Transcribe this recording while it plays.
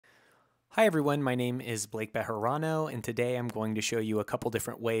Hi everyone, my name is Blake Bejarano, and today I'm going to show you a couple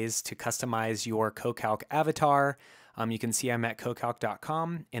different ways to customize your CoCalc avatar. You can see I'm at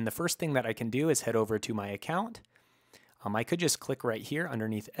CoCalc.com, and the first thing that I can do is head over to my account. I could just click right here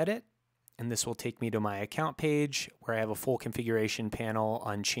underneath Edit, and this will take me to my account page where I have a full configuration panel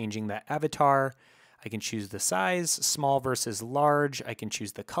on changing that avatar. I can choose the size, small versus large. I can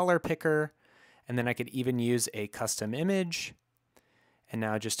choose the color picker, and then I could even use a custom image. And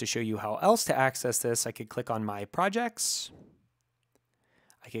now just to show you how else to access this, I could click on my projects.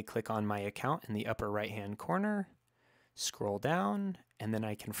 I could click on my account in the upper right hand corner, scroll down, and then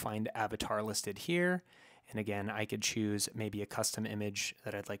I can find avatar listed here. And again, I could choose maybe a custom image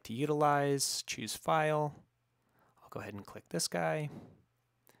that I'd like to utilize, choose file. I'll go ahead and click this guy.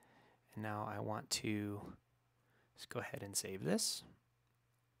 And now I want to just go ahead and save this.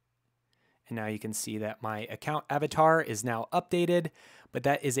 And now you can see that my account avatar is now updated, but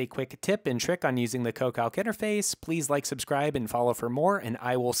that is a quick tip and trick on using the CoCalc interface. Please like, subscribe, and follow for more, and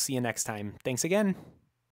I will see you next time. Thanks again.